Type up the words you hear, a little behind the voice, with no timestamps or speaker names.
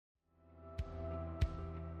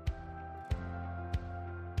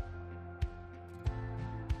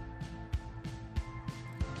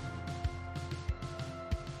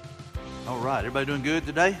All right, everybody doing good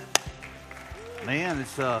today? Man,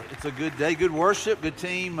 it's a good day, good worship, good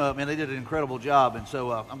team. Man, they did an incredible job, and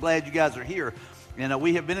so I'm glad you guys are here. And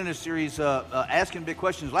we have been in a series asking big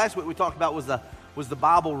questions. Last week we talked about was the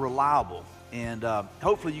Bible reliable, and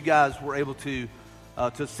hopefully you guys were able to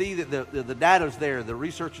see that the data's there, the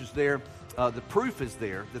research is there, the proof is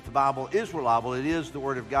there that the Bible is reliable. It is the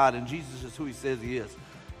Word of God, and Jesus is who He says He is.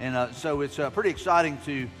 And so it's pretty exciting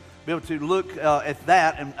to be able to look at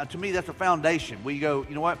that, and to me that's a foundation. We go,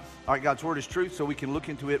 you know what? All right, God's Word is truth, so we can look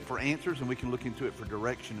into it for answers, and we can look into it for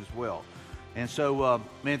direction as well. And so,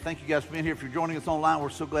 man, thank you guys for being here. If you're joining us online, we're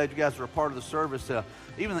so glad you guys are a part of the service.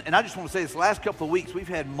 And I just want to say this, last couple of weeks, we've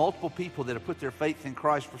had multiple people that have put their faith in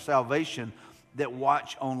Christ for salvation that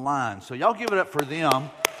watch online. So y'all give it up for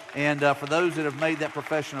them, and for those that have made that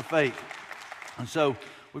profession of faith. And so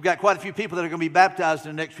we've got quite a few people that are going to be baptized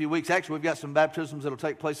in the next few weeks. Actually, we've got some baptisms that will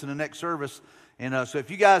take place in the next service. And so if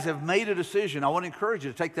you guys have made a decision, I want to encourage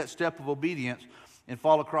you to take that step of obedience and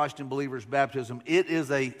follow Christ in believers' baptism. It is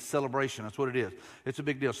a celebration. That's what it is. It's a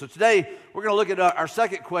big deal. So today, we're going to look at our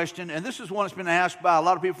second question. And this is one that's been asked by a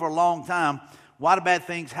lot of people for a long time. Why do bad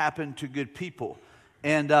things happen to good people?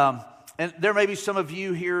 And there may be some of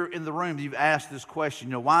you here in the room that you've asked this question.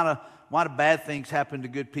 You know, why do bad things happen to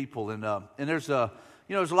good people? And there's a...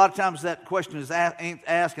 You know, there's a lot of times that question is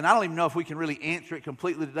asked, and I don't even know if we can really answer it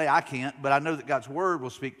completely today. I can't, but I know that God's Word will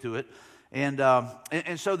speak to it. And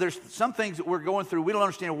so there's some things that we're going through, we don't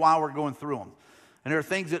understand why we're going through them. And there are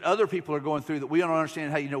things that other people are going through that we don't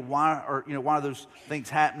understand why are those things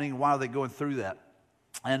happening, why are they going through that.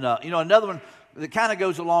 And, another one that kind of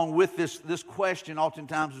goes along with this question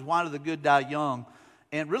oftentimes is why do the good die young?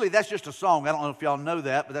 And really, that's just a song. I don't know if y'all know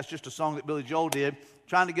that, but that's just a song that Billy Joel did,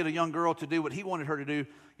 trying to get a young girl to do what he wanted her to do,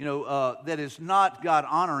 that is not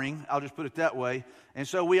God-honoring. I'll just put it that way. And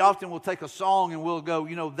so we often will take a song and we'll go,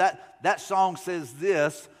 that song says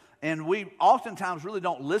this, and we oftentimes really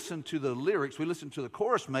don't listen to the lyrics. We listen to the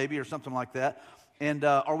chorus maybe or something like that, and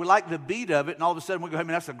or we like the beat of it, and all of a sudden we go, hey,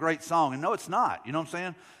 man, that's a great song. And no, it's not. You know what I'm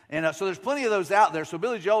saying? And so there's plenty of those out there. So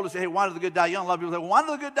Billy Joel to say, hey, why do the good die young? A lot of people say, well, why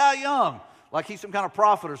do the good die young? Like he's some kind of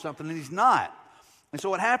prophet or something, and he's not. And so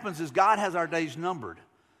what happens is God has our days numbered,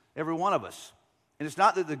 every one of us. And it's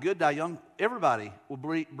not that the good die young. Everybody will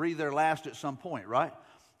breathe their last at some point, right?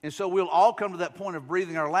 And so we'll all come to that point of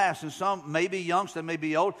breathing our last. And some may be young, some may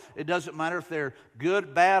be old. It doesn't matter if they're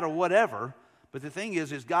good, bad, or whatever. But the thing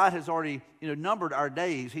is God has already numbered our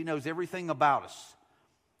days. He knows everything about us.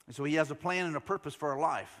 And so He has a plan and a purpose for our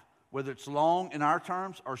life, whether it's long in our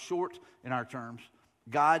terms or short in our terms.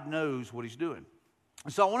 God knows what He's doing.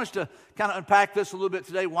 And so I want us to kind of unpack this a little bit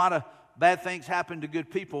today. Why do bad things happen to good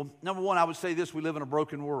people? Number one, I would say this: we live in a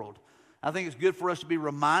broken world. I think it's good for us to be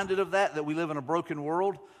reminded of that we live in a broken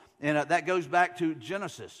world. And that goes back to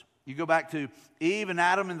Genesis. You go back to Eve and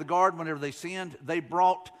Adam in the garden. Whenever they sinned, they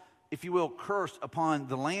brought, if you will, curse upon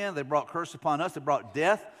the land. They brought curse upon us. They brought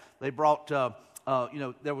death. They brought,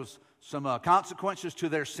 there was some consequences to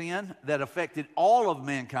their sin that affected all of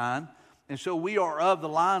mankind. And so we are of the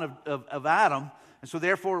line of Adam, and so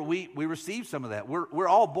therefore we receive some of that. We're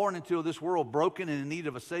all born into this world broken and in need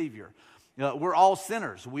of a Savior. We're all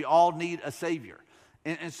sinners. We all need a Savior.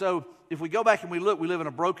 And so if we go back and we look, we live in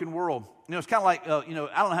a broken world. It's kind of like, I don't know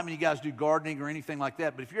how many of you guys do gardening or anything like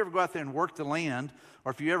that, but if you ever go out there and work the land,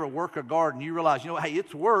 or if you ever work a garden, you realize, hey,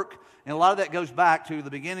 it's work. And a lot of that goes back to the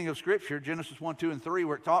beginning of Scripture, Genesis 1, 2, and 3,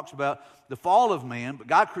 where it talks about the fall of man. But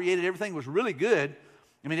God created everything was really good.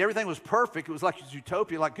 I mean, everything was perfect. It was like it's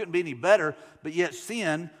utopia, like it couldn't be any better. But yet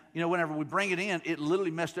sin, whenever we bring it in, it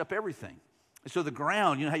literally messed up everything. And so the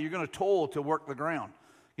ground, how you're going to toil to work the ground.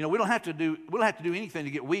 We don't have to do anything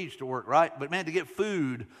to get weeds to work, right? But man, to get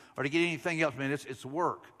food or to get anything else, man, it's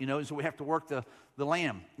work. And so we have to work the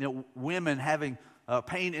land. Women having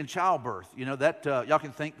pain in childbirth. That y'all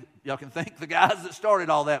can thank the guys that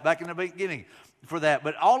started all that back in the beginning for that.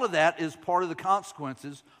 But all of that is part of the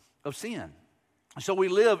consequences of sin. So we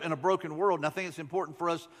live in a broken world, and I think it's important for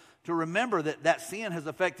us to remember that sin has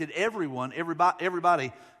affected everyone,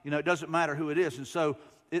 everybody. It doesn't matter who it is, and so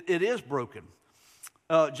it is broken.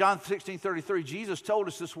 John 16:33, Jesus told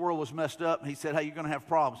us this world was messed up, and He said, hey, you're going to have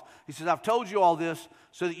problems. He says, I've told you all this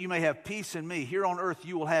so that you may have peace in me. Here on earth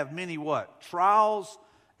you will have many what? Trials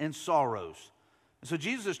and sorrows. And so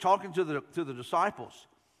Jesus is talking to the disciples,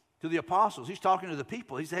 to the apostles. He's talking to the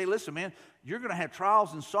people. He said, hey, listen, man, you're going to have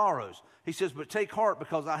trials and sorrows. He says, but take heart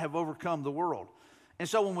because I have overcome the world. And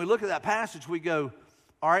so when we look at that passage, we go,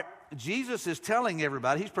 all right, Jesus is telling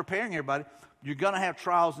everybody, He's preparing everybody, you're going to have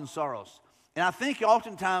trials and sorrows. And I think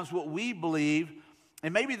oftentimes what we believe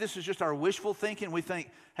And maybe this is just our wishful thinking. We think,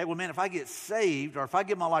 hey, well, man, if I get saved or if I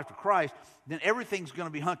give my life to Christ, then everything's going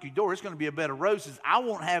to be hunky-dory. It's going to be a bed of roses. I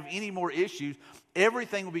won't have any more issues.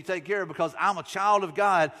 Everything will be taken care of because I'm a child of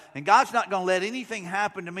God, and God's not going to let anything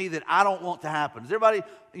happen to me that I don't want to happen. Does everybody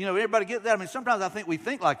get that? I mean, sometimes I think we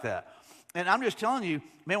think like that. And I'm just telling you,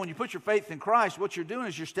 man, when you put your faith in Christ, what you're doing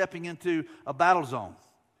is you're stepping into a battle zone.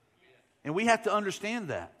 And we have to understand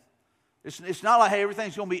that. It's not like, hey,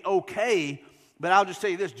 everything's going to be okay, but I'll just tell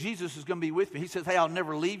you this, Jesus is going to be with me. He says, hey, I'll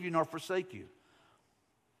never leave you nor forsake you.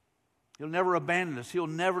 He'll never abandon us. He'll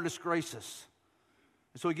never disgrace us.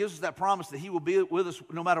 And so he gives us that promise that he will be with us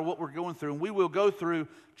no matter what we're going through. And we will go through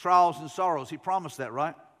trials and sorrows. He promised that,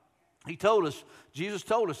 right? He told us, Jesus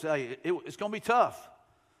told us, hey, it's going to be tough.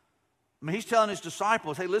 I mean, he's telling his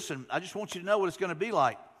disciples, hey, listen, I just want you to know what it's going to be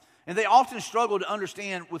like. And they often struggle to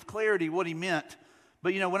understand with clarity what he meant.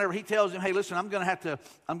 But, whenever he tells them, hey, listen, I'm going to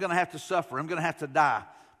have to suffer. I'm going to have to die,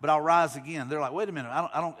 but I'll rise again. They're like, wait a minute,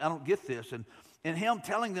 I don't get this. And him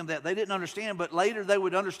telling them that, they didn't understand, but later they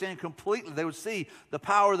would understand completely. They would see the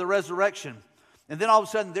power of the resurrection. And then all of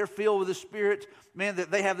a sudden they're filled with the Spirit, man, that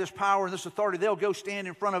they have this power and this authority. They'll go stand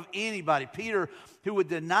in front of anybody. Peter, who would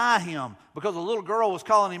deny him because a little girl was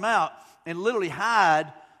calling him out, and literally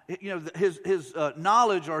hide his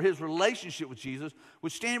knowledge or his relationship with Jesus,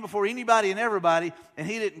 would stand before anybody and everybody, and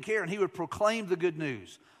he didn't care, and he would proclaim the good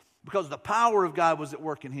news because the power of God was at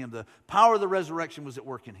work in him. The power of the resurrection was at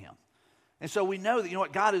work in him. And so we know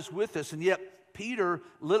that, God is with us, and yet Peter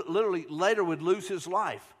literally later would lose his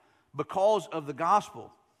life because of the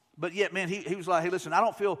gospel. But yet, man, he was like, hey, listen, I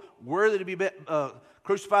don't feel worthy to be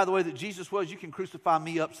crucified the way that Jesus was. You can crucify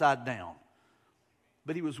me upside down.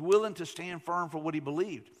 But he was willing to stand firm for what he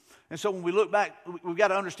believed. And so when we look back, we've got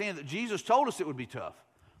to understand that Jesus told us it would be tough.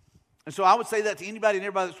 And so I would say that to anybody and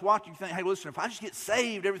everybody that's watching, you think, hey, listen, if I just get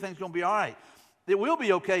saved, everything's going to be all right. It will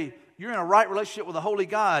be okay. You're in a right relationship with a holy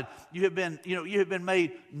God. You have been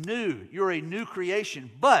made new. You're a new creation.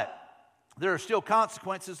 But there are still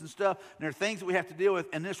consequences and stuff, and there are things that we have to deal with,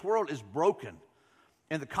 and this world is broken.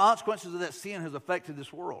 And the consequences of that sin has affected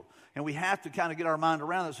this world. And we have to kind of get our mind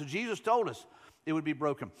around it. So Jesus told us it would be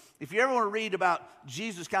broken. If you ever want to read about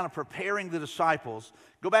Jesus kind of preparing the disciples,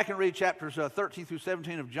 go back and read chapters 13 through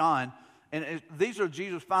 17 of John. And these are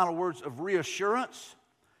Jesus' final words of reassurance.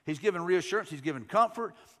 He's given reassurance. He's given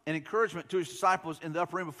comfort and encouragement to his disciples in the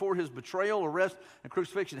upper room before his betrayal, arrest, and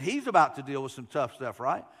crucifixion. He's about to deal with some tough stuff,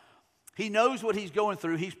 right? He knows what he's going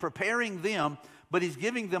through. He's preparing them, but he's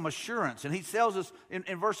giving them assurance. And he tells us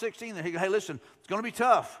in verse 16 that, hey, listen, it's going to be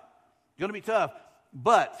tough. It's going to be tough.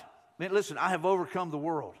 But, man, listen, I have overcome the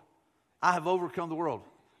world. I have overcome the world.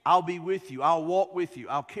 I'll be with you. I'll walk with you.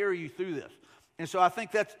 I'll carry you through this. And so I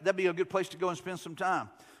think that'd be a good place to go and spend some time.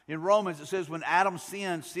 In Romans, it says, when Adam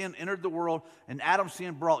sinned, sin entered the world, and Adam's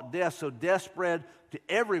sin brought death. So death spread to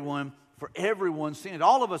everyone, for everyone sinned.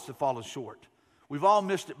 All of us have fallen short. We've all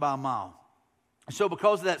missed it by a mile. So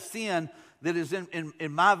because of that sin that is in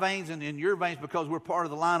my veins and in your veins, because we're part of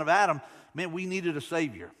the line of Adam, man, we needed a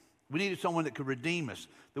Savior. We needed someone that could redeem us,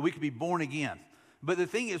 that we could be born again. But the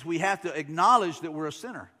thing is, we have to acknowledge that we're a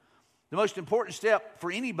sinner. The most important step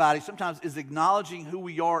for anybody sometimes is acknowledging who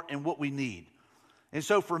we are and what we need. And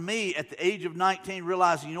so for me, at the age of 19,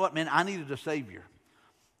 realizing, you know what, man, I needed a Savior.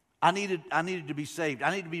 I needed to be saved.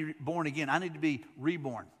 I need to be born again. I need to be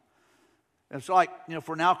reborn. It's like,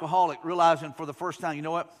 for an alcoholic, realizing for the first time, you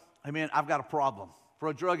know what, hey, man, I've got a problem. For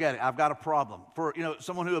a drug addict, I've got a problem. For,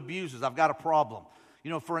 someone who abuses, I've got a problem.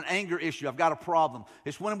 For an anger issue, I've got a problem.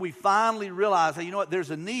 It's when we finally realize, hey, you know what,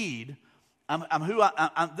 there's a need.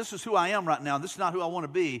 This is who I am right now. This is not who I want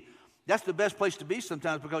to be. That's the best place to be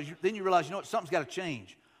sometimes, because then you realize, you know what, something's got to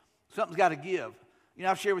change. Something's got to give.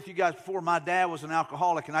 I've shared with you guys before, my dad was an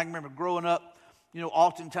alcoholic, and I can remember growing up,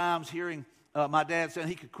 oftentimes hearing my dad saying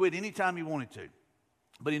he could quit anytime he wanted to,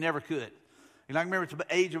 but he never could. And I remember at the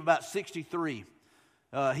age of about 63,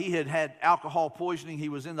 he had alcohol poisoning. He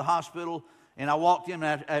was in the hospital, and I walked in,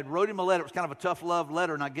 and I wrote him a letter. It was kind of a tough love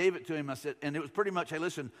letter, and I gave it to him. I said, and it was pretty much, hey,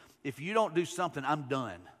 listen, if you don't do something, I'm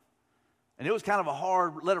done. And it was kind of a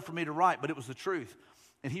hard letter for me to write, but it was the truth.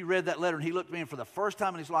 And he read that letter, and he looked at me, and for the first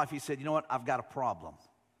time in his life, he said, you know what, I've got a problem.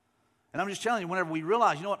 And I'm just telling you, whenever we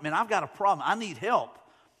realize, you know what, man, I've got a problem. I need help.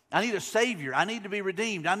 I need a Savior. I need to be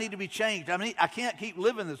redeemed. I need to be changed. I can't keep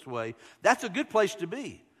living this way. That's a good place to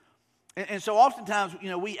be. And so oftentimes,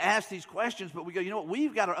 we ask these questions, but we go, you know what,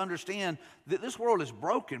 we've got to understand that this world is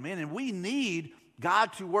broken, man, and we need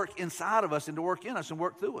God to work inside of us and to work in us and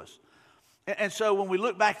work through us. And so when we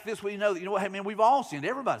look back at this, we know that, hey, man, we've all sinned.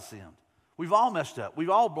 Everybody's sinned. We've all messed up. We've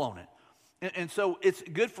all blown it. And so it's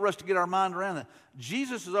good for us to get our mind around that.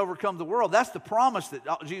 Jesus has overcome the world. That's the promise that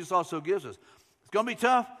Jesus also gives us. It's going to be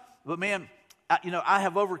tough, but man, I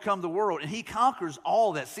have overcome the world. And he conquers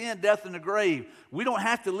all that, sin, death, and the grave. We don't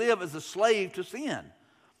have to live as a slave to sin.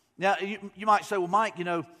 Now, you might say, well, Mike,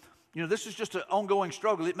 this is just an ongoing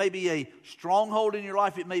struggle. It may be a stronghold in your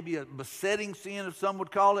life. It may be a besetting sin, if some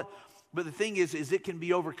would call it. But the thing is it can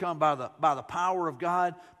be overcome by the power of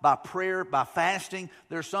God, by prayer, by fasting.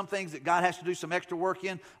 There are some things that God has to do some extra work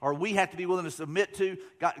in, or we have to be willing to submit to.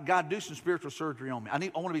 God, do some spiritual surgery on me. I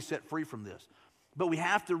want to be set free from this. But we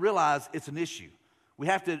have to realize it's an issue. We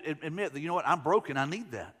have to admit that, you know what, I'm broken. I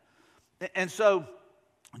need that. And so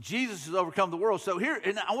Jesus has overcome the world. So here,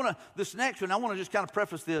 and this next one, I want to just kind of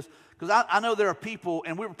preface this, because I know there are people,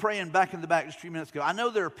 and we were praying back in the back just a few minutes ago. I know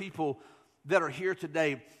there are people that are here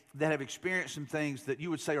today that have experienced some things that you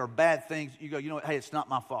would say are bad things. You go, you know what, hey, it's not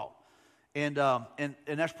my fault. And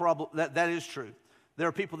that's probably, that is true. There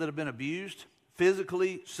are people that have been abused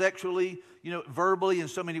physically, sexually, verbally in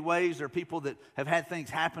so many ways. There are people that have had things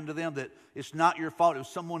happen to them that it's not your fault. It was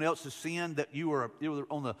someone else's sin that you were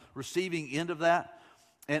on the receiving end of that.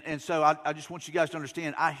 And so I just want you guys to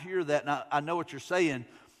understand, I hear that and I know what you're saying,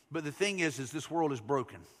 but the thing is this world is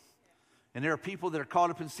broken. And there are people that are caught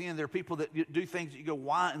up in sin. There are people that do things that you go,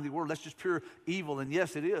 why in the world? That's just pure evil. And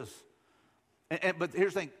yes, it is. But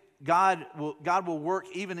here's the thing. God will work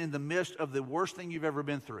even in the midst of the worst thing you've ever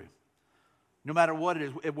been through. No matter what it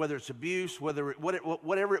is, whether it's abuse,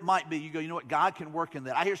 whatever it might be, you go, you know what? God can work in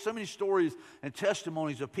that. I hear so many stories and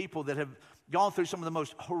testimonies of people that have gone through some of the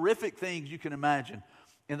most horrific things you can imagine.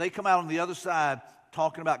 And they come out on the other side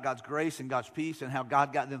talking about God's grace and God's peace and how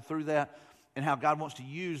God got them through that. And how God wants to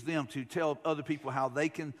use them to tell other people how they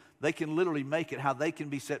can literally make it, how they can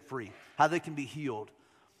be set free, how they can be healed.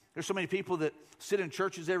 There's so many people that sit in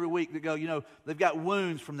churches every week that go, they've got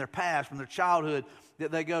wounds from their past, from their childhood,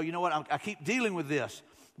 that they go, you know what, I keep dealing with this.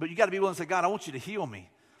 But you got to be willing to say, God, I want you to heal me.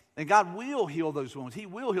 And God will heal those wounds. He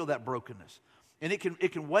will heal that brokenness. And it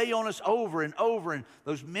can weigh on us over and over, and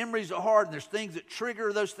those memories are hard, and there's things that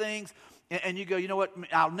trigger those things. And you go, you know what,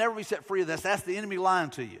 I'll never be set free of this. That's the enemy lying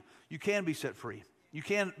to you. You can be set free. You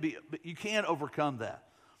can overcome that.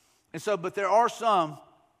 And so, but there are some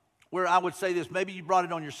where I would say this, maybe you brought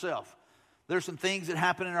it on yourself. There's some things that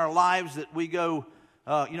happen in our lives that we go,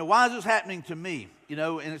 why is this happening to me?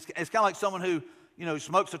 And it's kind of like someone who,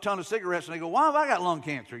 smokes a ton of cigarettes and they go, why have I got lung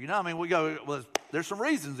cancer? We go, well, there's some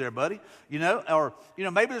reasons there, buddy. Or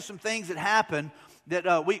maybe there's some things that happen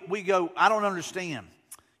that we go, I don't understand.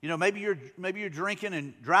 Maybe you're drinking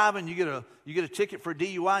and driving. You get a ticket for a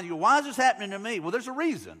DUI, and you go, "Why is this happening to me?" Well, there's a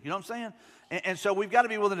reason. You know what I'm saying? And so we've got to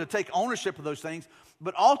be willing to take ownership of those things.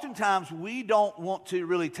 But oftentimes we don't want to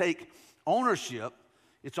really take ownership.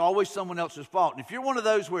 It's always someone else's fault. And if you're one of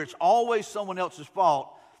those where it's always someone else's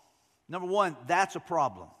fault, number one, that's a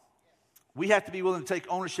problem. We have to be willing to take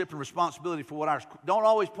ownership and responsibility for what ours. Don't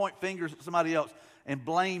always point fingers at somebody else and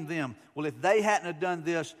blame them. Well, if they hadn't have done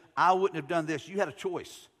this, I wouldn't have done this. You had a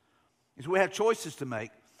choice. So we have choices to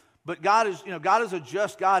make. But God is a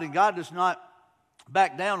just God, and God does not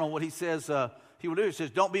back down on what he says he will do. He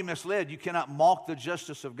says, don't be misled. You cannot mock the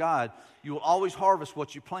justice of God. You will always harvest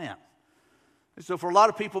what you plant. And so for a lot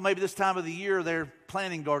of people, maybe this time of the year, they're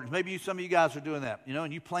planting gardens. Maybe some of you guys are doing that,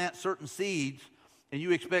 and you plant certain seeds, and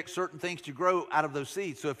you expect certain things to grow out of those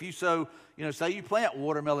seeds. So if you sow, say you plant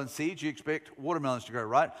watermelon seeds, you expect watermelons to grow,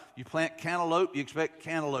 right? You plant cantaloupe, you expect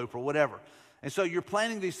cantaloupe or whatever. And so you're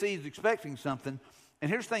planting these seeds expecting something.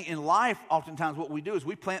 And here's the thing, in life, oftentimes what we do is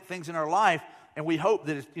we plant things in our life and we hope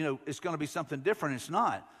that it's going to be something different. It's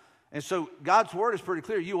not. And so God's word is pretty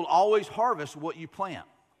clear. You will always harvest what you plant.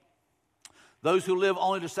 Those who live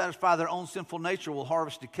only to satisfy their own sinful nature will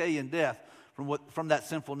harvest decay and death from that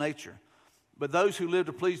sinful nature. But those who live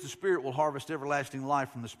to please the Spirit will harvest everlasting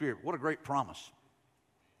life from the Spirit. What a great promise.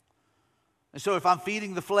 And so if I'm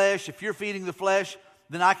feeding the flesh, if you're feeding the flesh,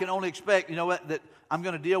 then I can only expect, that I'm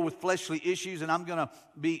going to deal with fleshly issues, and I'm going to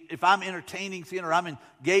be, if I'm entertaining sin or I'm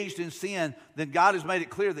engaged in sin, then God has made it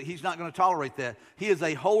clear that he's not going to tolerate that. He is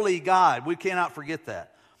a holy God. We cannot forget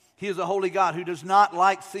that. He is a holy God who does not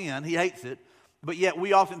like sin. He hates it. But yet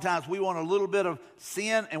we oftentimes, we want a little bit of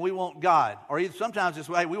sin and we want God. Or either sometimes this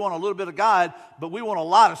way, we want a little bit of God, but we want a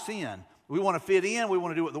lot of sin. We want to fit in. We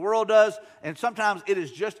want to do what the world does. And sometimes it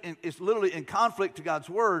is it's literally in conflict to God's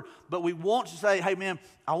word. But we want to say, hey, man,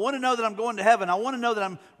 I want to know that I'm going to heaven. I want to know that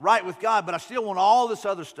I'm right with God, but I still want all this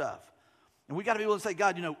other stuff. And we got to be able to say,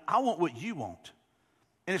 God, I want what you want.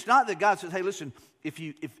 And it's not that God says, hey, listen, if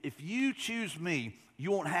you choose me, you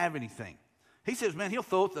won't have anything. He says, man, he'll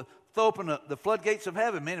throw open the floodgates of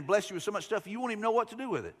heaven, man, and bless you with so much stuff you won't even know what to do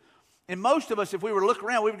with it. And most of us, if we were to look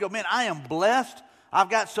around, we would go, man, I am blessed. I've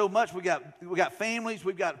got so much. We got families.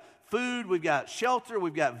 We've got food. We've got shelter.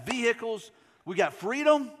 We've got vehicles. We've got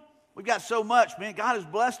freedom. We've got so much, man. God has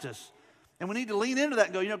blessed us. And we need to lean into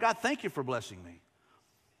that and go, God, thank you for blessing me.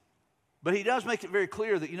 But he does make it very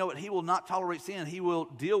clear that, what, he will not tolerate sin. He will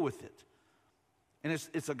deal with it. And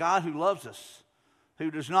it's a God who loves us,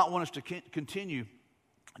 who does not want us to continue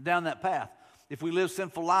down that path. If we live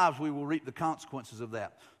sinful lives, we will reap the consequences of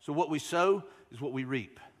that. So what we sow is what we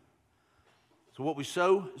reap. So what we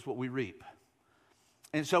sow is what we reap.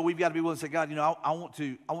 And so we've got to be willing to say, God, I want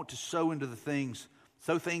to sow into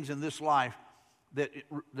sow things in this life that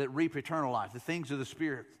reap eternal life, the things of the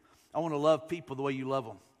Spirit. I want to love people the way you love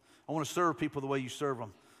them. I want to serve people the way you serve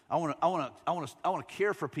them. I want to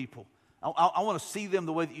care for people. I want to see them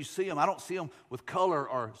the way that you see them. I don't see them with color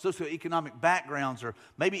or socioeconomic backgrounds or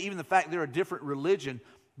maybe even the fact they're a different religion,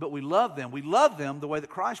 but we love them. We love them the way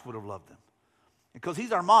that Christ would have loved them. Because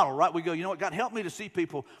he's our model, right? We go, what, God, help me to see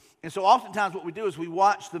people. And so oftentimes what we do is we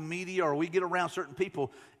watch the media or we get around certain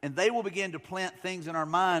people and they will begin to plant things in our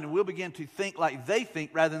mind and we'll begin to think like they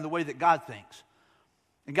think rather than the way that God thinks.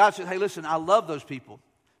 And God says, hey, listen, I love those people.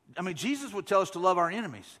 I mean, Jesus would tell us to love our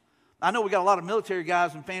enemies. I know we got a lot of military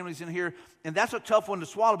guys and families in here, and that's a tough one to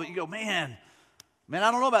swallow, but you go, man, I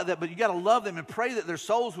don't know about that, but you got to love them and pray that their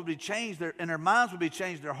souls would be changed, and their minds would be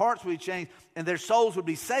changed, their hearts would be changed, and their souls would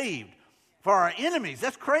be saved. For our enemies,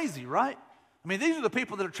 that's crazy, right? I mean, these are the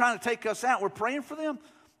people that are trying to take us out. We're praying for them.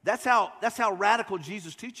 That's how radical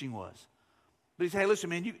Jesus' teaching was. But he said, hey, listen,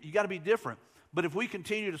 man, you got to be different. But if we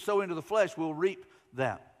continue to sow into the flesh, we'll reap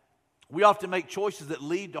that. We often make choices that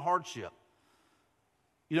lead to hardship.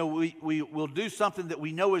 We will do something that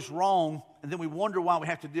we know is wrong, and then we wonder why we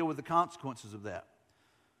have to deal with the consequences of that.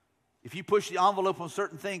 If you push the envelope on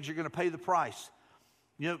certain things, you're going to pay the price.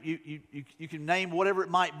 You can name whatever it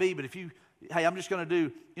might be, but hey, I'm just going to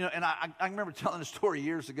do, and I remember telling a story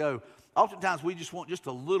years ago. Oftentimes we just want just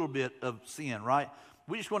a little bit of sin, right?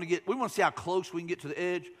 We want to see how close we can get to the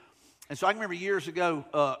edge. And so I remember years ago,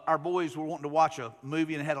 our boys were wanting to watch a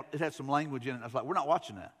movie, and it had some language in it. I was like, we're not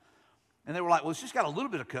watching that. And they were like, well, it's just got a little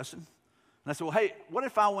bit of cussing. And I said, well, hey, what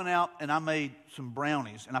if I went out and I made some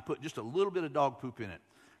brownies and I put just a little bit of dog poop in it?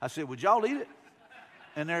 I said, would y'all eat it?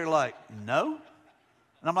 And they're like, no.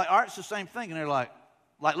 And I'm like, all right, it's the same thing. And they're like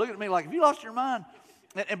looking at me like, have you lost your mind?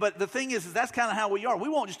 But the thing is that's kind of how we are. We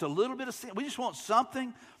want just a little bit of sin. We just want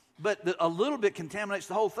something, but a little bit contaminates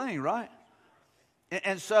the whole thing, right?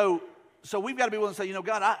 And so we've got to be willing to say,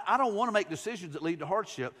 God, I don't want to make decisions that lead to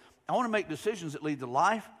hardship. I want to make decisions that lead to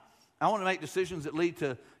life. I want to make decisions that lead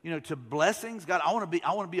to, to blessings. God, I want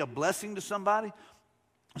to be a blessing to somebody.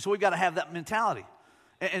 So we've got to have that mentality.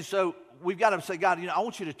 And so we've got to say, God, I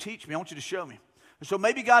want you to teach me. I want you to show me. And so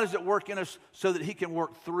maybe God is at work in us so that he can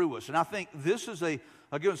work through us. And I think this is a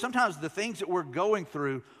good one. Sometimes the things that we're going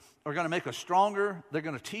through are going to make us stronger. They're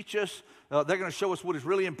going to teach us. They're going to show us what is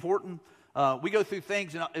really important. We go through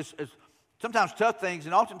things, and it's sometimes tough things,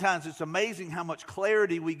 and oftentimes it's amazing how much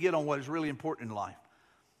clarity we get on what is really important in life.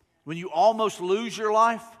 When you almost lose your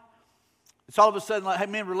life, it's all of a sudden like, hey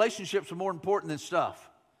man, relationships are more important than stuff.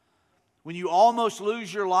 When you almost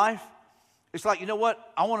lose your life, it's like, you know what?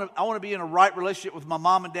 I want to be in a right relationship with my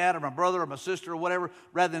mom and dad or my brother or my sister or whatever,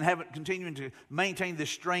 rather than continuing to maintain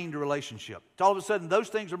this strained relationship. It's all of a sudden those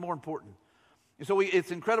things are more important. And so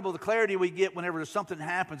it's incredible the clarity we get whenever something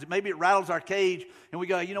happens. Maybe it rattles our cage and we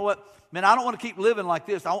go, you know what? Man, I don't want to keep living like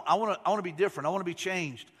this. I want to be different. I want to be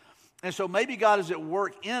changed. And so maybe God is at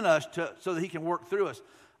work in us so that he can work through us.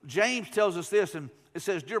 James tells us this, and it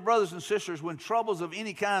says, dear brothers and sisters, when troubles of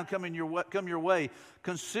any kind come your way,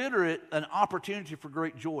 consider it an opportunity for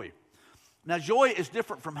great joy. Now, joy is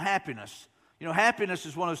different from happiness. Happiness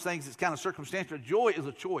is one of those things that's kind of circumstantial. Joy is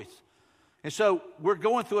a choice. And so we're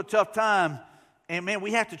going through a tough time, and man,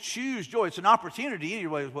 we have to choose joy. It's an opportunity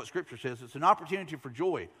anyway, is what Scripture says. It's an opportunity for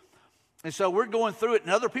joy. And so we're going through it, and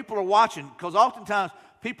other people are watching, because oftentimes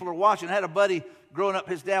people are watching. I had a buddy growing up,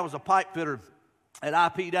 his dad was a pipe fitter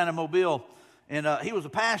at IP down in Mobile, and he was a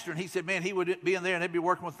pastor, and he said, man, he would be in there, and they'd be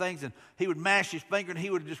working with things, and he would mash his finger, and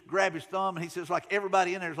he would just grab his thumb, and he says, like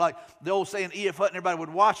everybody in there is like the old saying, E.F. Hutton, everybody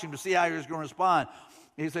would watch him to see how he was going to respond.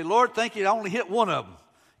 And he'd say, Lord, thank you, I only hit one of them,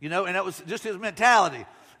 and that was just his mentality.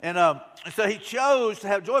 And so he chose to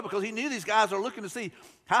have joy because he knew these guys are looking to see,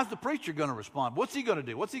 how's the preacher going to respond? What's he going to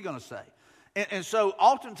do? What's he going to say? And so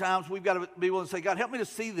oftentimes we've got to be willing to say, God, help me to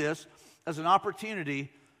see this as an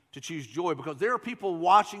opportunity to choose joy, because there are people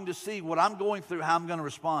watching to see what I'm going through, how I'm going to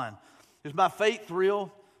respond. Is my faith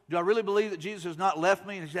real? Do I really believe that Jesus has not left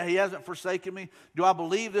me and he hasn't forsaken me? Do I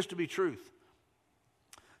believe this to be truth?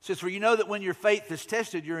 It says, for you know that when your faith is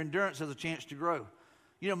tested, your endurance has a chance to grow.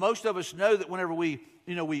 You know, most of us know that whenever we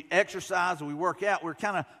exercise or we work out, we're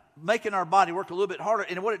kind of making our body work a little bit harder.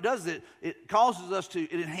 And what it does is it causes us to,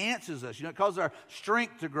 it enhances us. You know, it causes our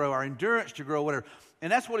strength to grow, our endurance to grow, whatever.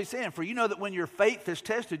 And that's what he's saying. For you know that when your faith is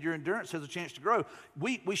tested, your endurance has a chance to grow.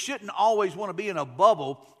 We shouldn't always want to be in a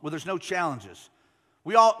bubble where there's no challenges.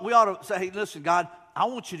 We ought to say, hey, listen, God, I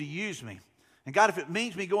want you to use me. And God, if it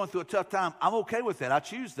means me going through a tough time, I'm okay with that. I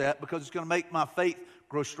choose that because it's going to make my faith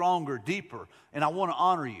grow stronger, deeper, and I want to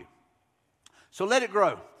honor you. So let it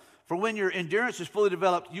grow. For when your endurance is fully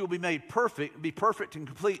developed, you will be made perfect, be perfect and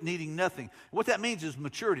complete, needing nothing. What that means is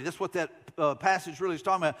maturity. That's what that passage really is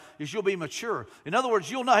talking about, is you'll be mature. In other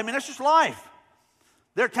words, you'll know, I mean, that's just life.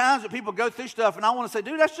 There are times that people go through stuff, and I want to say,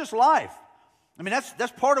 dude, that's just life. I mean,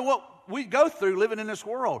 that's part of what we go through living in this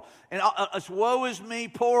world. And it's woe is me,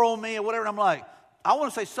 poor old me, or whatever. And I'm like, I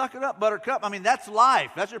want to say, suck it up, buttercup. I mean, that's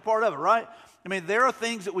life. That's just part of it, right? I mean, there are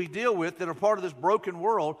things that we deal with that are part of this broken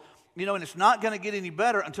world, you know, and it's not going to get any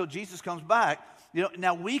better until Jesus comes back. You know,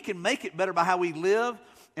 now we can make it better by how we live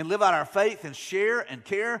and live out our faith and share and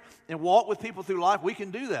care and walk with people through life. We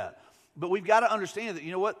can do that. But we've got to understand that,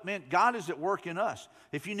 you know what, man, God is at work in us.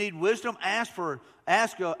 If you need wisdom, ask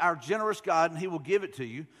our generous God, and he will give it to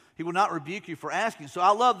you. He will not rebuke you for asking. So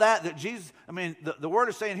I love that Jesus, I mean, the word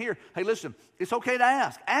is saying here, hey, listen, it's okay to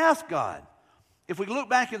ask. Ask God. If we look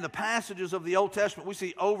back in the passages of the Old Testament, we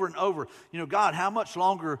see over and over, you know, God, how much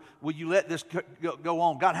longer will you let this go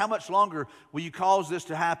on? God, how much longer will you cause this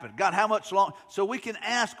to happen? God, how much longer? So we can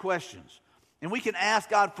ask questions. And we can ask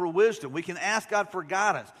God for wisdom. We can ask God for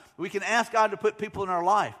guidance. We can ask God to put people in our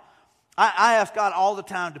life. I ask God all the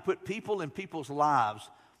time to put people in people's lives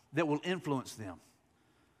that will influence them.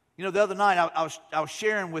 You know, the other night I was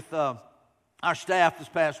sharing with our staff this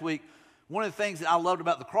past week. One of the things that I loved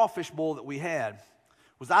about the crawfish bowl that we had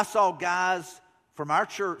was I saw guys from our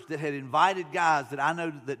church that had invited guys that I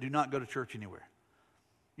know that do not go to church anywhere.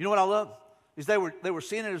 You know what I love? Is they were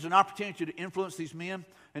seeing it as an opportunity to influence these men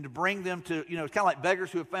and to bring them to, you know, it's kind of like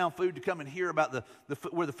beggars who have found food to come and hear about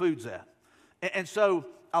where the food's at. And so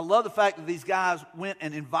I love the fact that these guys went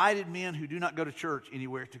and invited men who do not go to church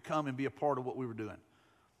anywhere to come and be a part of what we were doing.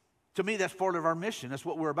 To me, that's part of our mission. That's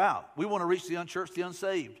what we're about. We want to reach the unchurched, the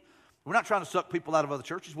unsaved. We're not trying to suck people out of other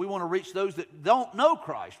churches. We want to reach those that don't know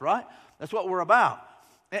Christ, right? That's what we're about.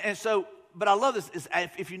 And so, but I love this.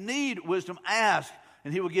 If you need wisdom, ask,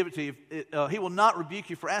 and he will give it to you. He will not rebuke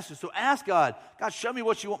you for asking. So ask God, God, show me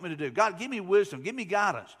what you want me to do. God, give me wisdom. Give me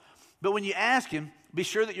guidance. But when you ask him, be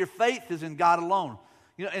sure that your faith is in God alone.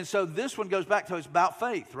 You know, and so this one goes back to it's about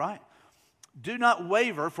faith, right? Do not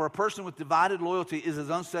waver, for a person with divided loyalty is as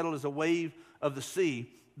unsettled as a wave of the sea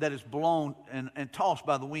that is blown and tossed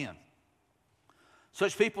by the wind.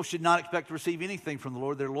 Such people should not expect to receive anything from the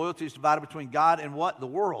Lord. Their loyalty is divided between God and what? The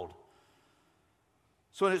world.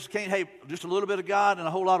 So it's hey, just a little bit of God and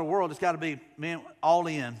a whole lot of world. It's got to be, man, all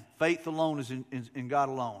in. Faith alone is in God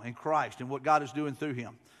alone, in Christ, and what God is doing through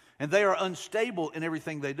him. And they are unstable in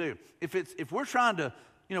everything they do. If we're trying to,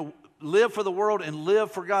 you know, live for the world and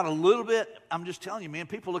live for God a little bit, I'm just telling you, man,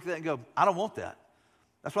 people look at that and go, I don't want that.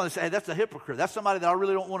 That's why they say, hey, that's a hypocrite. That's somebody that I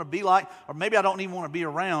really don't want to be like, or maybe I don't even want to be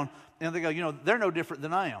around. And they go, you know, they're no different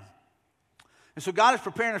than I am. And so God is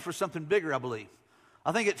preparing us for something bigger, I believe.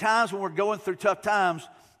 I think at times when we're going through tough times,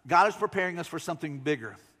 God is preparing us for something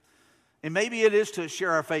bigger. And maybe it is to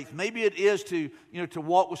share our faith. Maybe it is to, you know, to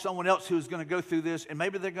walk with someone else who is going to go through this, and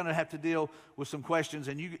maybe they're going to have to deal with some questions.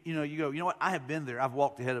 And you go, you know what? I have been there. I've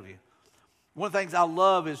walked ahead of you. One of the things I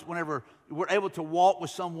love is whenever we're able to walk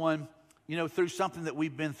with someone, you know, through something that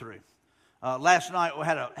we've been through. Last night we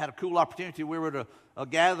had a cool opportunity. We were at a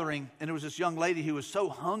gathering, and there was this young lady who was so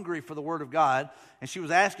hungry for the Word of God, and she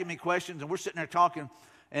was asking me questions, and we're sitting there talking,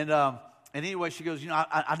 and anyway, she goes, you know,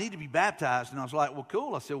 I need to be baptized. And I was like, well,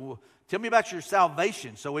 cool. I said, well, tell me about your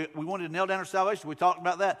salvation. So we wanted to nail down her salvation. We talked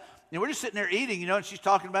about that. And we're just sitting there eating, you know, and she's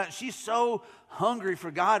talking about it. She's so hungry for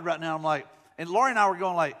God right now. I'm like, and Lori and I were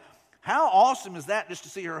going like, how awesome is that just to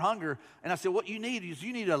see her hunger? And I said, what you need is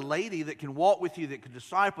you need a lady that can walk with you, that can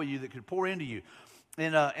disciple you, that can pour into you.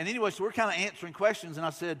 And anyway, so we're kind of answering questions. And I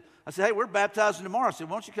said, hey, we're baptizing tomorrow. I said,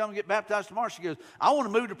 why don't you come and get baptized tomorrow? She goes, I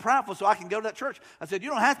want to move to Prattville so I can go to that church. I said, you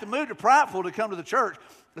don't have to move to Prattville to come to the church.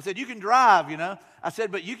 I said, you can drive, you know. I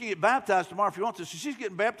said, but you can get baptized tomorrow if you want to. So she's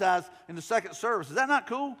getting baptized in the second service. Is that not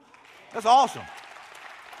cool? That's awesome.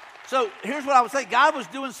 So here's what I would say. God was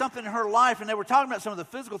doing something in her life, and they were talking about some of the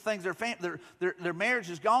physical things their marriage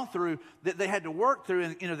has gone through that they had to work through,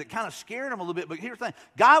 and, you know, that kind of scared them a little bit. But here's the thing.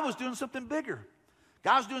 God was doing something bigger.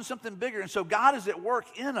 God's doing something bigger, and so God is at work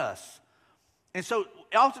in us. And so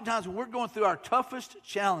oftentimes when we're going through our toughest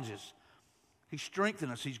challenges, He's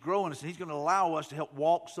strengthening us, He's growing us, and He's going to allow us to help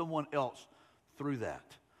walk someone else through that.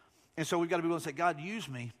 And so we've got to be willing to say, God, use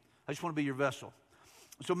me. I just want to be your vessel.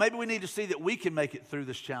 So maybe we need to see that we can make it through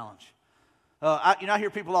this challenge. I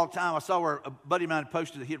hear people all the time. I saw where a buddy of mine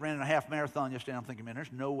posted that he had ran a half marathon yesterday. I'm thinking, man,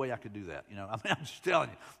 there's no way I could do that. I'm just telling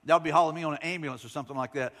you. They'll be hauling me on an ambulance or something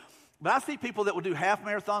like that. But I see people that will do half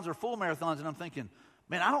marathons or full marathons, and I'm thinking,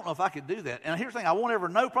 man, I don't know if I could do that. And here's the thing, I won't ever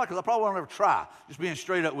know probably because I probably won't ever try, just being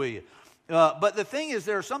straight up with you. But the thing is,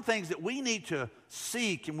 there are some things that we need to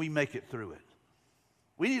see, can we make it through it?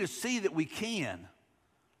 We need to see that we can.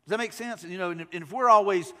 Does that make sense? And if we're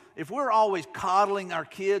always coddling our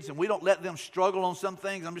kids and we don't let them struggle on some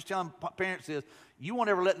things, I'm just telling parents this, you won't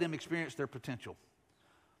ever let them experience their potential.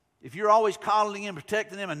 If you're always coddling them,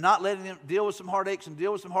 protecting them, and not letting them deal with some heartaches and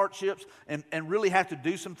deal with some hardships and really have to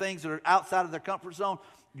do some things that are outside of their comfort zone,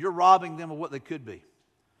 you're robbing them of what they could be.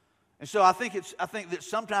 And so I think that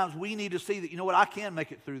sometimes we need to see that, I can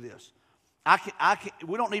make it through this.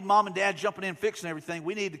 We don't need mom and dad jumping in fixing everything.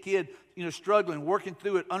 We need the kid, struggling, working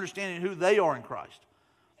through it, understanding who they are in Christ.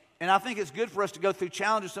 And I think it's good for us to go through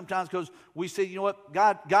challenges sometimes because we see,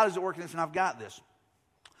 God is at work in this and I've got this.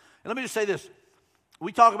 And let me just say this.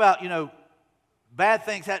 We talk about, bad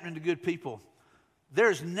things happening to good people.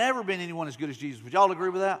 There's never been anyone as good as Jesus. Would y'all agree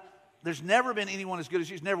with that? There's never been anyone as good as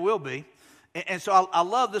Jesus. Never will be. And so I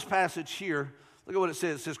love this passage here. Look at what it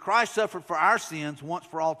says. It says, Christ suffered for our sins once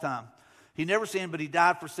for all time. He never sinned, but He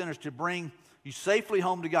died for sinners to bring you safely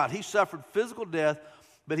home to God. He suffered physical death,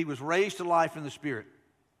 but He was raised to life in the Spirit.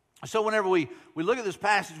 So whenever we look at this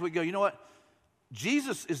passage, we go, you know what?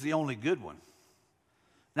 Jesus is the only good one.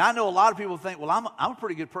 Now, I know a lot of people think, well, I'm a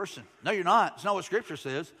pretty good person. No, you're not. It's not what Scripture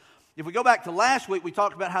says. If we go back to last week, we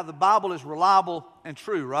talked about how the Bible is reliable and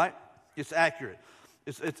true, right? It's accurate.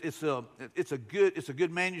 It's a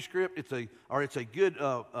good manuscript. It's a good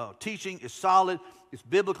teaching. It's solid. It's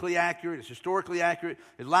biblically accurate. It's historically accurate.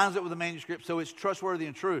 It lines up with the manuscript, so it's trustworthy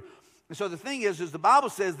and true. And so the thing is the Bible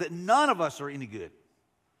says that none of us are any good.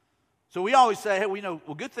 So we always say, hey,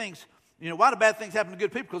 good things. Why do bad things happen to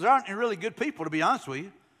good people? Because there aren't any really good people, to be honest with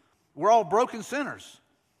you. We're all broken sinners.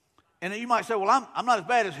 And you might say, well, I'm not as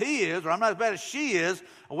bad as he is, or I'm not as bad as she is,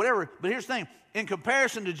 or whatever. But here's the thing. In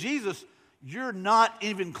comparison to Jesus, you're not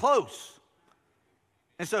even close.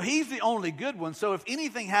 And so He's the only good one. So if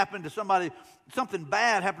anything happened to somebody, something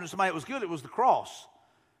bad happened to somebody that was good, it was the cross.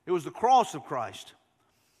 It was the cross of Christ.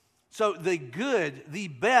 So the good, the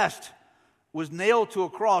best, was nailed to a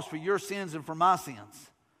cross for your sins and for my sins.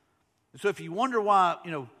 So if you wonder why,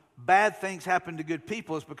 bad things happen to good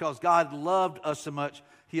people, it's because God loved us so much,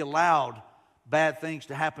 He allowed bad things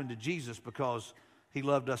to happen to Jesus because He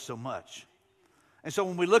loved us so much. And so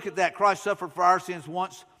when we look at that, Christ suffered for our sins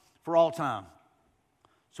once for all time.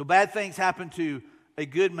 So bad things happen to a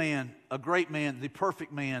good man, a great man, the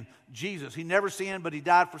perfect man, Jesus. He never sinned, but He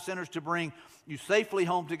died for sinners to bring you safely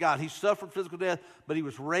home to God. He suffered physical death, but He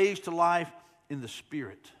was raised to life in the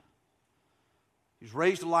Spirit. He's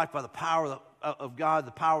raised to life by the power of God,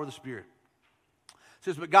 the power of the Spirit. It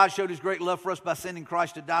says, but God showed His great love for us by sending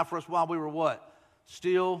Christ to die for us while we were what?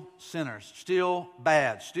 Still sinners, still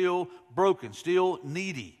bad, still broken, still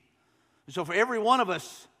needy. And so for every one of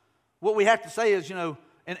us, what we have to say is, and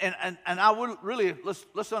I would really,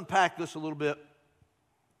 let's unpack this a little bit.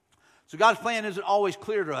 So God's plan isn't always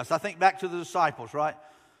clear to us. I think back to the disciples, right?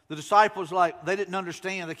 The disciples, they didn't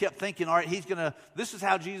understand. They kept thinking, all right, this is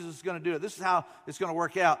how Jesus is going to do it. This is how it's going to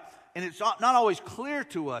work out. And it's not always clear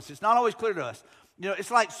to us. It's not always clear to us.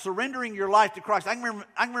 It's like surrendering your life to Christ. I can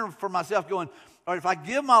remember for myself going, all right, if I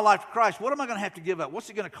give my life to Christ, what am I going to have to give up? What's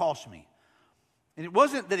it going to cost me? And it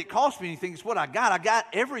wasn't that it cost me anything. It's what I got. I got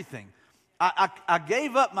everything. I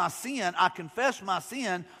gave up my sin. I confessed my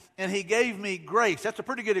sin, and He gave me grace. That's a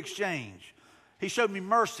pretty good exchange. He showed me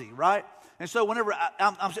mercy, right? And so whenever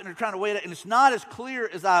I'm sitting there trying to weigh it, and it's not as clear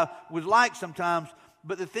as I would like sometimes,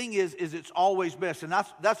 but the thing is it's always best. And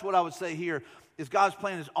that's what I would say here, is God's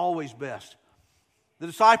plan is always best. The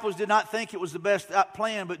disciples did not think it was the best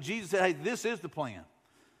plan, but Jesus said, hey, this is the plan.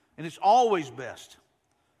 And it's always best.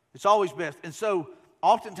 It's always best. And so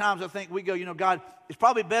oftentimes I think we go, God, it's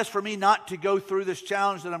probably best for me not to go through this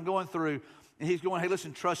challenge that I'm going through. And He's going, hey,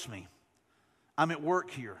 listen, trust me. I'm at work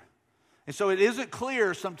here. And so it isn't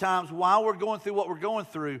clear sometimes why we're going through what we're going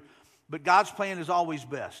through, but God's plan is always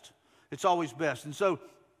best. It's always best. And so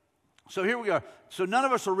here we are. So none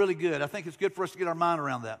of us are really good. I think it's good for us to get our mind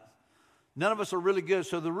around that. None of us are really good.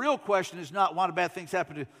 So the real question is not why do bad things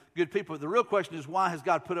happen to good people. The real question is, why has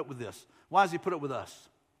God put up with this? Why has He put up with us?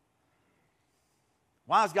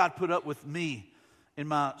 Why has God put up with me in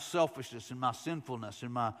my selfishness, in my sinfulness,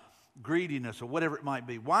 in my greediness, or whatever it might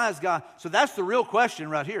be? Why is God? So that's the real question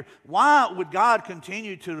right here. Why would God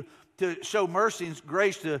continue to show mercy and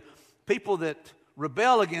grace to people that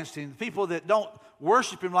rebel against Him, people that don't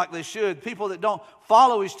worship Him like they should, people that don't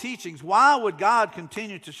follow His teachings? Why would God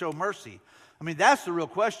continue to show mercy? I mean, that's the real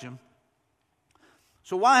question.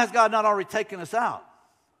 So why has God not already taken us out?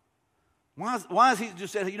 Why has He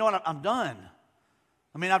just said, you know what, I'm done?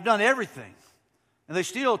 I mean, I've done everything. And they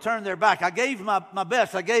still turn their back. I gave my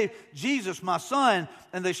best. I gave Jesus, my son,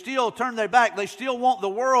 and they still turn their back. They still want the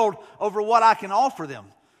world over what I can offer them.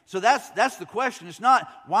 So that's the question. It's not,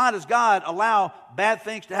 why does God allow bad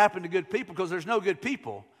things to happen to good people? Because there's no good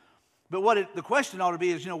people. But the question ought to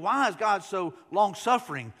be is, why is God so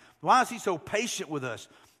long-suffering? Why is He so patient with us?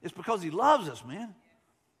 It's because He loves us, man.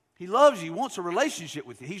 He loves you. He wants a relationship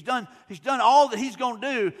with you. He's done all that He's going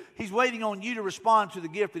to do. He's waiting on you to respond to the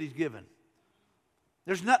gift that He's given.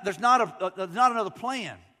 There's not another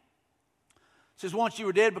plan. It says, once you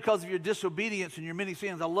were dead because of your disobedience and your many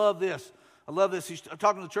sins. I love this. He's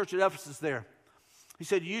talking to the church at Ephesus there. He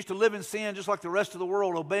said, you used to live in sin just like the rest of the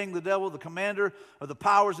world, obeying the devil, the commander of the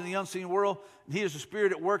powers in the unseen world. And he is the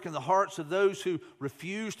spirit at work in the hearts of those who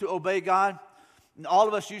refuse to obey God. And all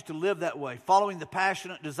of us used to live that way, following the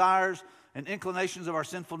passionate desires and inclinations of our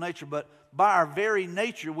sinful nature. But by our very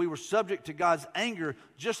nature, we were subject to God's anger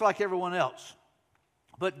just like everyone else.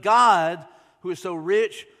 But God, who is so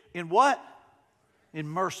rich in what? In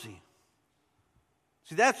mercy.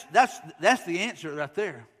 See, that's the answer right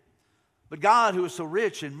there. But God, who is so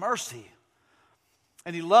rich in mercy,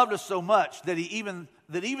 and He loved us so much that even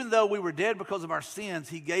though we were dead because of our sins,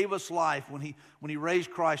 He gave us life when He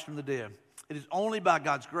raised Christ from the dead. It is only by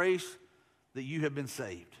God's grace that you have been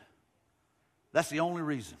saved. That's the only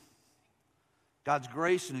reason. God's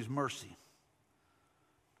grace and His mercy.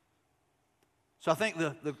 So I think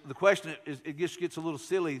the question is, it just gets a little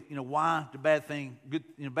silly. Why do bad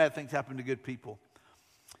things happen to good people?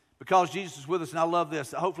 Because Jesus is with us, and I love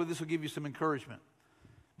this. Hopefully this will give you some encouragement.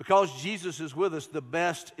 Because Jesus is with us, the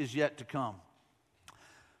best is yet to come.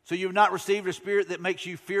 So you've not received a spirit that makes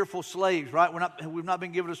you fearful slaves, right? We've not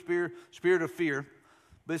been given a spirit of fear.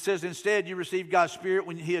 But it says instead you received God's Spirit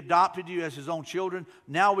when He adopted you as His own children.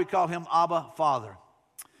 Now we call Him Abba, Father.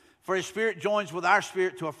 For His Spirit joins with our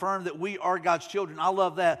spirit to affirm that we are God's children. I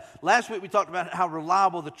love that. Last week we talked about how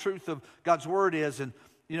reliable the truth of God's Word is, and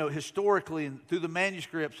historically and through the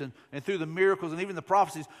manuscripts and through the miracles and even the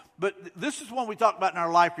prophecies. But this is one we talked about in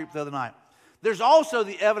our life group the other night. There's also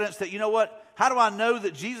the evidence that, how do I know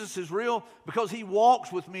that Jesus is real? Because He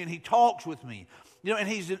walks with me and He talks with me. And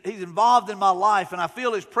He's involved in my life, and I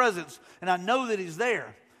feel His presence, and I know that He's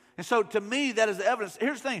there. And so to me, that is the evidence.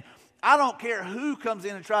 Here's the thing. I don't care who comes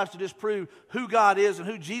in and tries to disprove who God is and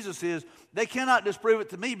who Jesus is. They cannot disprove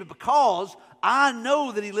it to me, but because I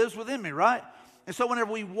know that He lives within me, right? And so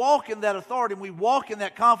whenever we walk in that authority, and we walk in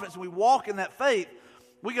that confidence, and we walk in that faith,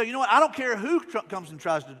 we go, I don't care who comes and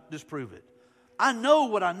tries to disprove it. I know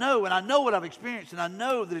what I know, and I know what I've experienced, and I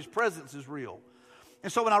know that His presence is real.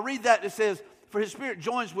 And so when I read that, it says, for His Spirit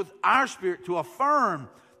joins with our spirit to affirm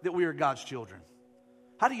that we are God's children.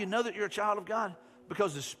 How do you know that you're a child of God?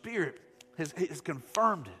 Because the Spirit has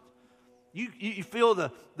confirmed it. You feel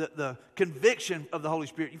the conviction of the Holy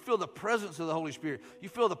Spirit. You feel the presence of the Holy Spirit. You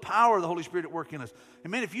feel the power of the Holy Spirit at work in us.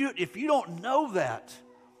 And man, if you don't know that,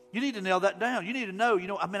 you need to nail that down. You need to know,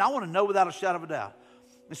 I want to know without a shadow of a doubt.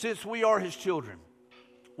 And since we are His children,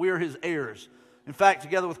 we are His heirs. In fact,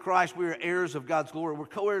 together with Christ, we are heirs of God's glory. We're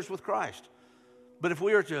co-heirs with Christ. But if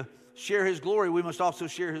we are to share His glory, we must also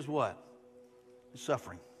share His what? His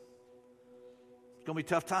suffering. It's going to be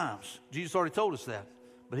tough times. Jesus already told us that.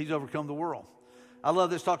 But He's overcome the world. I love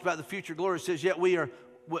this. Talks about the future glory. It says, yet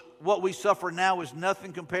what we suffer now is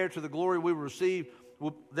nothing compared to the glory we will receive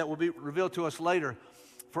that will be revealed to us later.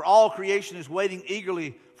 For all creation is waiting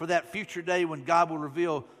eagerly for that future day when God will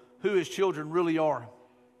reveal who His children really are.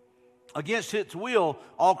 Against its will,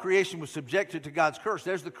 all creation was subjected to God's curse.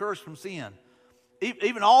 There's the curse from sin.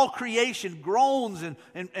 Even all creation groans and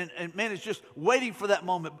man is just waiting for that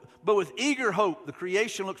moment. But with eager hope, the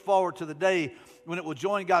creation looks forward to the day when it will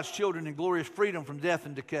join God's children in glorious freedom from death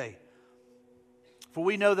and decay. For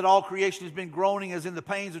we know that all creation has been groaning as in the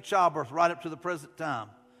pains of childbirth right up to the present time.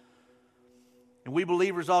 And we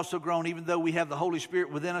believers also groan, even though we have the Holy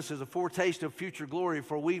Spirit within us as a foretaste of future glory,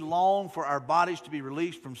 for we long for our bodies to be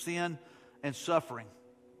released from sin and suffering.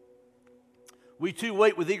 We too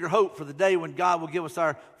wait with eager hope for the day when God will give us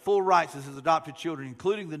our full rights as His adopted children,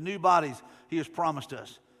 including the new bodies He has promised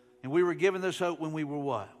us. And we were given this hope when we were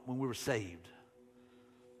what? When we were saved.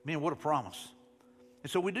 Man, what a promise.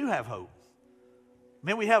 And so we do have hope.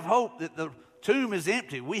 Man, we have hope that the tomb is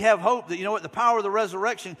empty. We have hope that, you know what, the power of the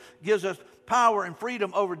resurrection gives us power and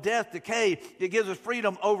freedom over death, decay. It gives us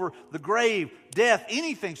freedom over the grave, death,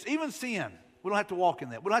 anything, even sin. We don't have to walk in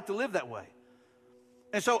that. We don't have to live that way.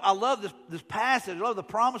 And so I love this passage. I love the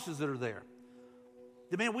promises that are there.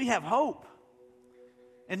 That, man, we have hope.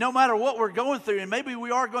 And no matter what we're going through, and maybe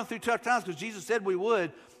we are going through tough times because Jesus said we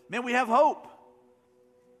would, man, we have hope.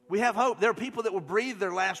 We have hope. There are people that will breathe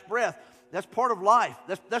their last breath. That's part of life.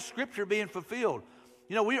 That's Scripture being fulfilled.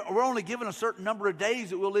 You know, we're only given a certain number of days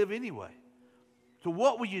that we'll live anyway. So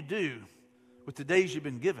what will you do with the days you've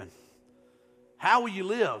been given? How will you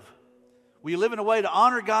live? Will you live in a way to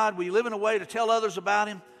honor God? Will you live in a way to tell others about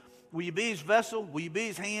Him? Will you be His vessel? Will you be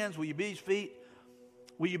His hands? Will you be His feet?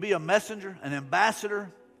 Will you be a messenger, an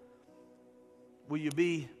ambassador? Will you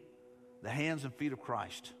be the hands and feet of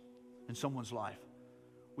Christ in someone's life?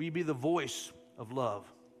 Will you be the voice of love?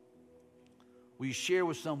 Will you share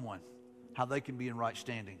with someone how they can be in right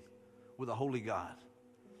standing with a holy God?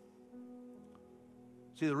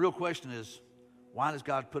 See, the real question is, why does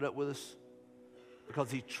God put up with us?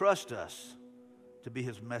 Because He trusts us to be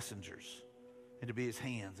His messengers and to be His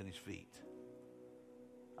hands and His feet.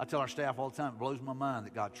 I tell our staff all the time, it blows my mind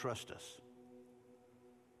that God trusts us.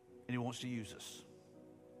 And He wants to use us.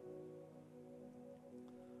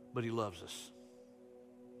 But He loves us.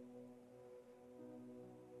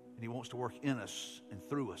 And He wants to work in us and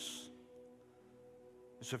through us.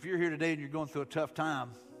 And so if you're here today and you're going through a tough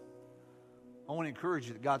time, I want to encourage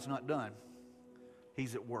you that God's not done.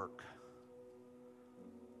 He's at work.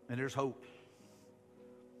 And there's hope.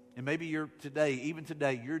 And maybe even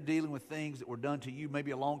today, you're dealing with things that were done to you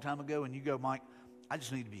maybe a long time ago, and you go, Mike, I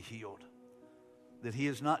just need to be healed. That He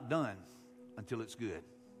is not done until it's good.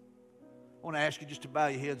 I want to ask you just to bow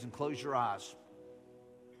your heads and close your eyes.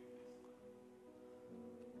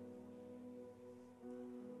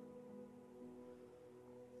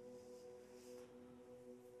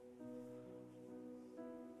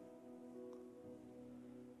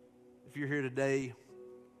 If you're here today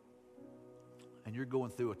and you're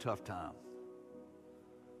going through a tough time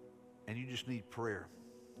and you just need prayer,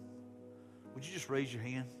 would you just raise your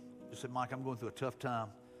hand? Just say, Mike, I'm going through a tough time.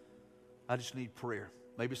 I just need prayer.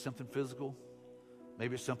 Maybe it's something physical.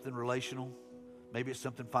 Maybe it's something relational. Maybe it's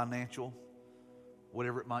something financial.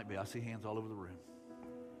 Whatever it might be. I see hands all over the room.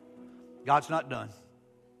 God's not done.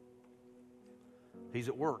 He's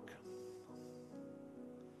at work.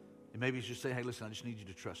 And maybe He's just saying, hey, listen, I just need you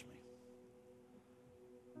to trust me.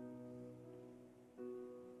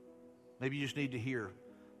 Maybe you just need to hear,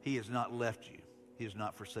 He has not left you. He has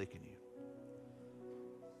not forsaken you.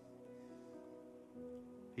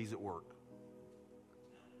 He's at work.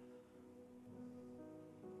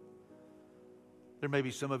 There may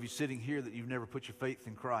be some of you sitting here that you've never put your faith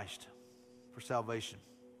in Christ for salvation.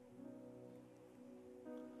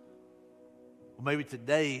 Well, maybe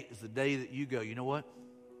today is the day that you go, you know what?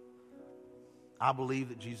 I believe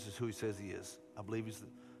that Jesus is who He says He is. I believe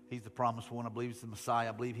He's the promised one. I believe He's the Messiah.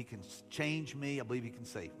 I believe He can change me. I believe He can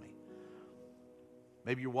save me.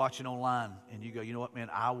 Maybe you're watching online and you go, you know what, man,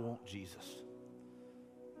 I want Jesus.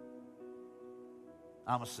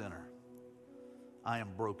 I'm a sinner. I am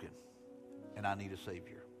broken. And I need a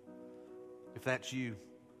Savior. If that's you,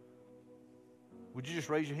 would you just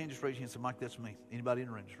raise your hand? Just raise your hand and say, Mike, that's me. Anybody in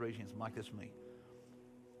the room, just raise your hand and say, Mike, that's me.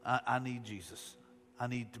 I need Jesus. I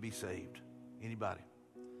need to be saved. Anybody?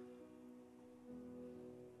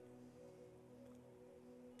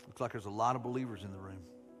 Looks like there's a lot of believers in the room.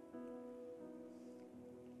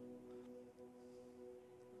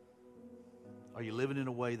 Are you living in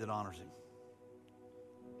a way that honors Him?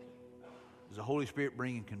 Is the Holy Spirit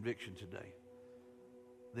bringing conviction today?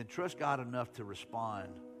 Then trust God enough to respond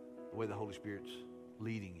the way the Holy Spirit's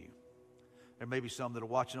leading you. There may be some that are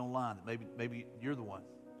watching online that maybe you're the one.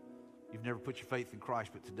 You've never put your faith in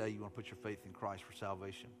Christ, but today you want to put your faith in Christ for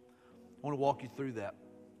salvation. I want to walk you through that.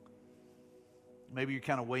 Maybe you're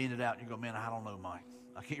kind of weighing it out. You go, man, I don't know, Mike.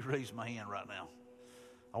 I can't raise my hand right now.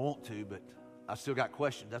 I want to, but I still got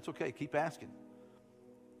questions. That's okay. Keep asking.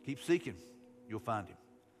 Keep seeking. You'll find Him.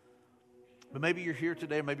 But maybe you're here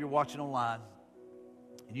today, or maybe you're watching online,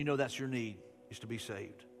 and you know that's your need, is to be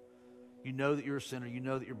saved. You know that you're a sinner. You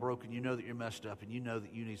know that you're broken. You know that you're messed up. And you know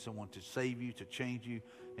that you need someone to save you, to change you,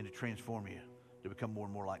 and to transform you, to become more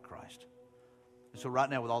and more like Christ. And so right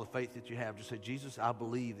now, with all the faith that you have, just say, Jesus, I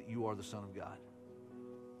believe that you are the Son of God.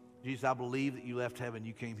 Jesus, I believe that you left heaven,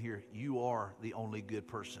 you came here. You are the only good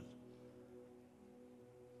person.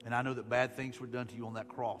 And I know that bad things were done to you on that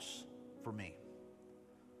cross for me.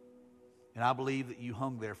 And I believe that you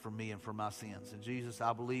hung there for me and for my sins. And Jesus,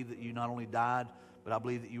 I believe that you not only died, but I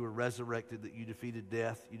believe that you were resurrected, that you defeated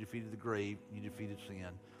death, you defeated the grave, you defeated sin,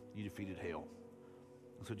 you defeated hell.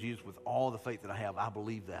 And so, Jesus, with all the faith that I have, I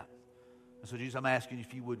believe that. And so, Jesus, I'm asking you,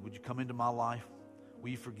 if you would you come into my life? Will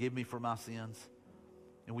you forgive me for my sins?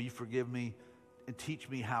 And will you forgive me and teach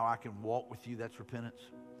me how I can walk with you? That's repentance.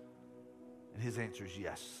 And his answer is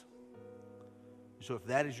yes. So if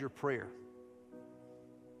that is your prayer,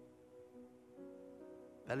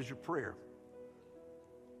 and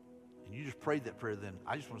you just prayed that prayer, then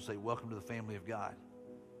I just want to say welcome to the family of God.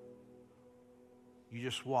 You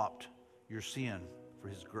just swapped your sin for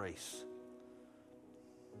his grace.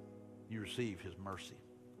 You receive his mercy.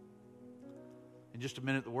 In just a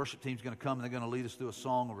minute, the worship team's going to come and they're going to lead us through a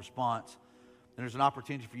song of response. And there's an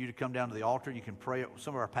opportunity for you to come down to the altar. You can pray.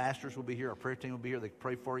 Some of our pastors will be here. Our prayer team will be here. They can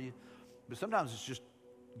pray for you. But sometimes it's just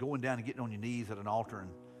going down and getting on your knees at an altar and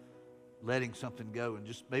letting something go. And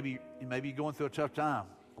just maybe you're going through a tough time.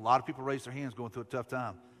 A lot of people raise their hands going through a tough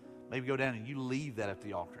time. Maybe go down and you leave that at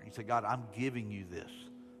the altar. And you say, God, I'm giving you this.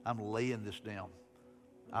 I'm laying this down.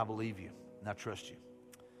 I believe you and I trust you.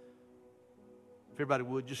 If everybody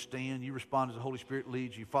would, just stand. You respond as the Holy Spirit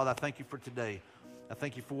leads you. Father, I thank you for today. I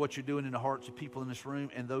thank you for what you're doing in the hearts of people in this room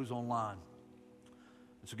and those online.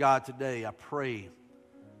 And so, God, today I pray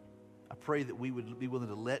that we would be willing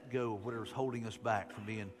to let go of whatever's holding us back from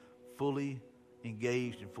being fully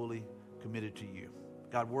engaged and fully committed to you.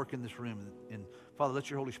 God, work in this room. And Father, let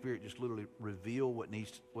your Holy Spirit just literally reveal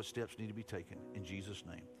what steps need to be taken. In Jesus'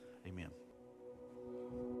 name, amen.